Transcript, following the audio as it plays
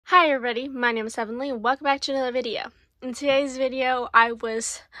Hi everybody, my name is Heavenly and welcome back to another video. In today's video, I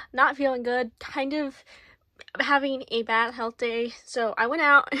was not feeling good, kind of having a bad health day, so I went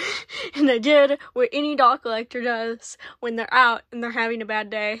out and I did what any doll collector does when they're out and they're having a bad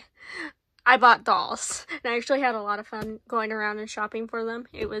day. I bought dolls, and I actually had a lot of fun going around and shopping for them.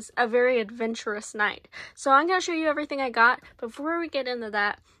 It was a very adventurous night. So I'm going to show you everything I got. Before we get into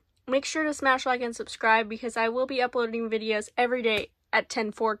that, make sure to smash like and subscribe because I will be uploading videos every day at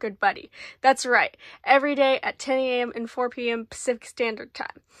 10 for Good Buddy. That's right, every day at 10 a.m. and 4 p.m. Pacific Standard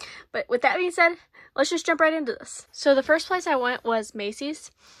Time. But with that being said, let's just jump right into this. So the first place I went was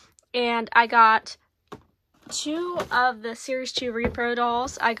Macy's, and I got two of the Series 2 Repro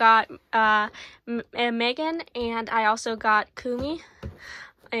dolls. I got Meygan, and I also got Kumi.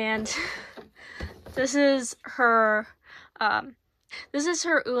 And this is her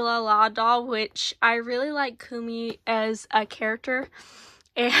Ooh La La doll, which I really like Kumi as a character.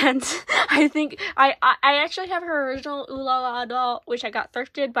 And I think I actually have her original Ooh La La doll, which I got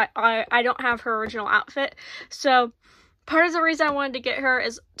thrifted, but I don't have her original outfit. So part of the reason I wanted to get her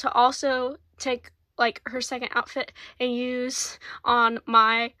is to also take like her second outfit and use on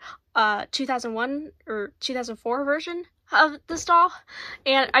my 2001 or 2004 version of this doll.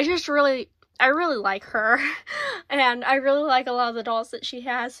 And I really like her, and I really like a lot of the dolls that she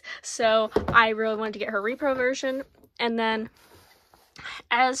has, so I really wanted to get her repro version. And then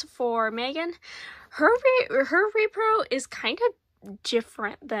as for Meygan, her repro is kind of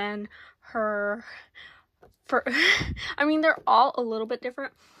different than her, I mean, they're all a little bit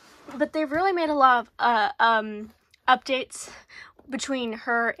different, but they've really made a lot of updates between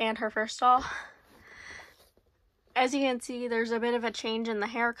her and her first doll. As you can see, there's a bit of a change in the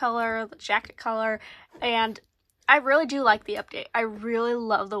hair color, the jacket color, and I really do like the update. I really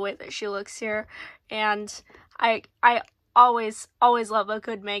love the way that she looks here, and I always love a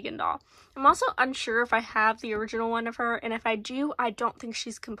good Meygan doll. I'm also unsure if I have the original one of her, and if I do, I don't think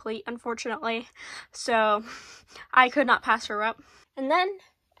she's complete, unfortunately, so I could not pass her up. And then,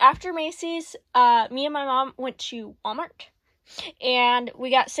 after Macy's, me and my mom went to Walmart. And we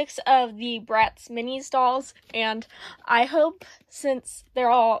got 6 of the Bratz Minis dolls, and I hope, since they're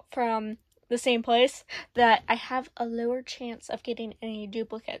all from the same place, that I have a lower chance of getting any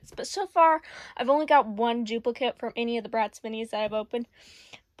duplicates. But so far, I've only got 1 duplicate from any of the Bratz Minis that I've opened.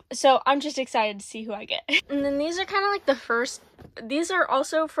 So I'm just excited to see who I get. And then these are kind of like the first, these are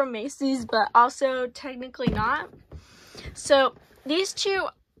also from Macy's, but also technically not. So these two,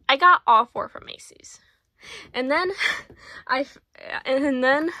 I got all 4 from Macy's. And then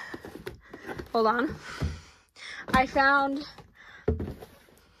hold on, I found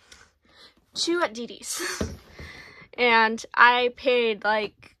 2 at DD's, and I paid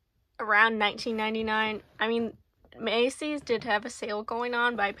like around $19.99. I mean, Macy's did have a sale going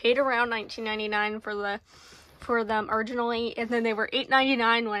on, but I paid around $19.99 for them originally, and then they were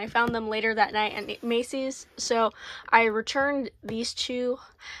 $8.99 when I found them later that night at Macy's. So I returned these 2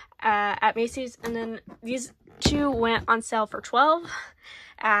 at Macy's, and then these 2 went on sale for $12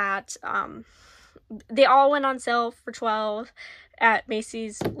 at they all went on sale for $12 at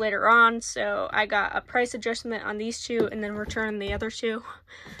Macy's later on, so I got a price adjustment on these 2 and then returned the other 2.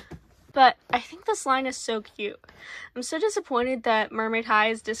 But I think this line is so cute. I'm so disappointed that Mermaid High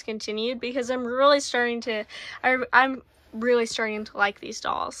is discontinued because I'm really starting to like these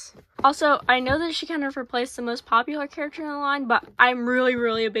dolls. Also, I know that she kind of replaced the most popular character in the line, but I'm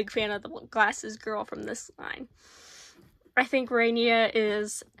really a big fan of the glasses girl from this line. I think Rena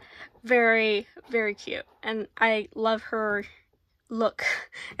is very cute, and I love her look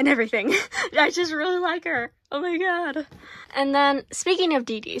and everything. I just really like her. Oh my god. And then, speaking of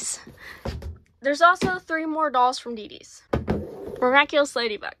DD's, there's also 3 more dolls from DD's. Miraculous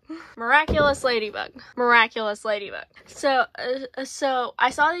Ladybug. Miraculous Ladybug. Miraculous Ladybug. So I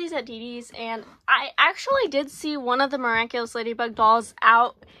saw these at DD's, and I actually did see one of the Miraculous Ladybug dolls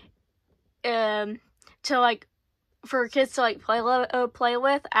out to like for kids to like play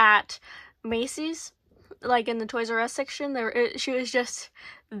with at Macy's, like in the Toys R Us section. She was just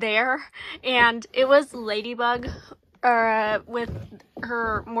there, and it was Ladybug with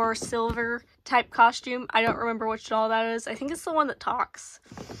her more silver type costume. I don't remember which doll that is. I think it's the one that talks.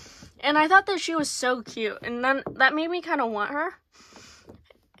 And I thought that she was so cute, and then that made me kind of want her.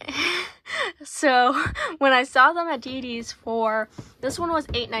 So when I saw them at DD's for, this one was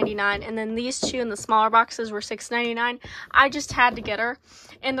 $8.99, and then these 2 in the smaller boxes were $6.99, I just had to get her.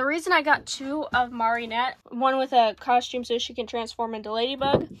 And the reason I got 2 of Marinette, one with a costume so she can transform into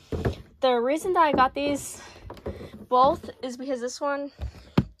Ladybug, the reason that I got these both is because this one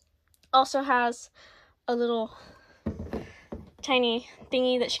also has a little tiny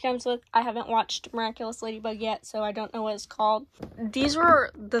thingy that she comes with. I haven't watched Miraculous Ladybug yet, so I don't know what it's called. These were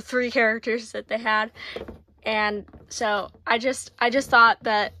the 3 characters that they had, and so I just thought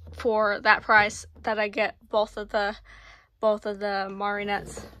that for that price that I get both of the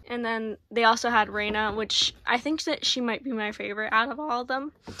Marinettes. And then they also had Rena, which I think that she might be my favorite out of all of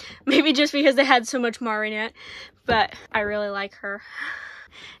them. Maybe just because they had so much Marinette, but I really like her.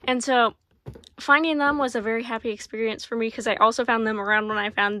 And so finding them was a very happy experience for me, because I also found them around when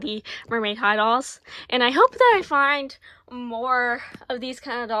I found the Mermaid high dolls. And I hope that I find more of these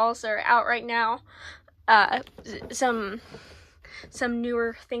kind of dolls that are out right now. Some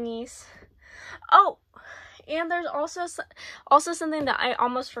newer thingies. Oh, and there's also something that I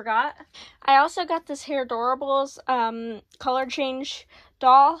almost forgot. I also got this Hairdorables color change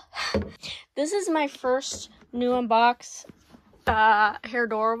doll. This is my first new unbox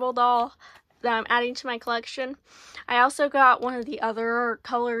Hairdorable doll that I'm adding to my collection. I also got one of the other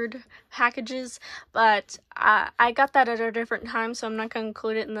colored packages, but I got that at a different time, so I'm not going to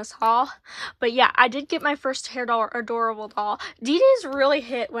include it in this haul. But yeah, I did get my first Hairdorables doll. Dee Dee's really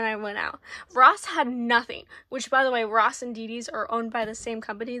hit when I went out. Ross had nothing, which, by the way, Ross and Dee Dee's are owned by the same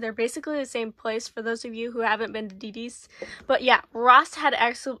company. They're basically the same place, for those of you who haven't been to Dee Dee's. But yeah, Ross had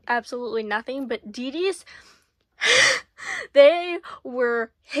absolutely nothing, but Dee Dee's, they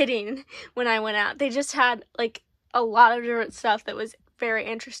were hitting when I went out. They just had like a lot of different stuff that was very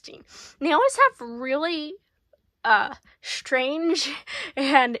interesting. And they always have really strange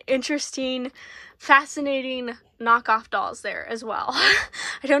and interesting, fascinating knockoff dolls there as well.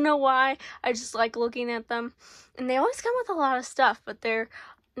 I don't know why, I just like looking at them. And they always come with a lot of stuff, but they're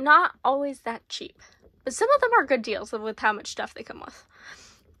not always that cheap. But some of them are good deals with how much stuff they come with.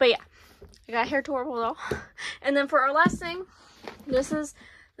 But yeah, I got Hairdorables doll. And then for our last thing, this is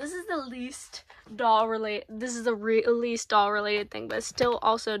the least doll related. This is the least doll related thing, but still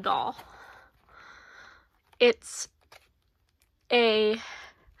also doll. It's a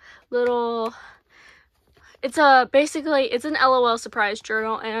little. It's an LOL surprise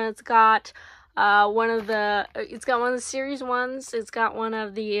journal, and it's got one of the series ones. It's got one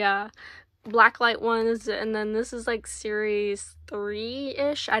of the blacklight ones, and then this is like series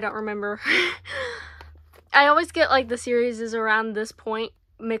 3-ish. I don't remember. I always get like the series is around this point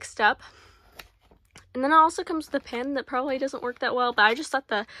mixed up. And then it also comes with a pen that probably doesn't work that well, but I just thought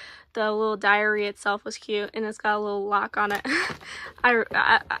the little diary itself was cute, and it's got a little lock on it.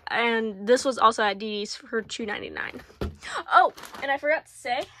 And this was also at Dee Dee's for $2.99. Oh, and I forgot to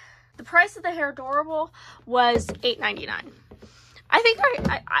say, the price of the Hairdorable was $8.99.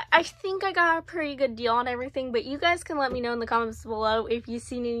 I think I got a pretty good deal on everything, but you guys can let me know in the comments below if you've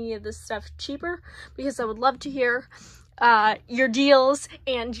seen any of this stuff cheaper, because I would love to hear your deals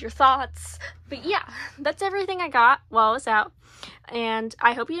and your thoughts. But yeah, that's everything I got while I was out, and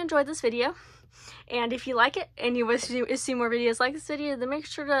I hope you enjoyed this video. And if you like it and you wish to see more videos like this video, then make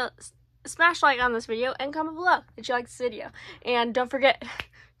sure to smash like on this video and comment below that you like this video. And don't forget,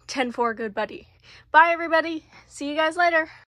 10-4 good buddy. Bye everybody, see you guys later.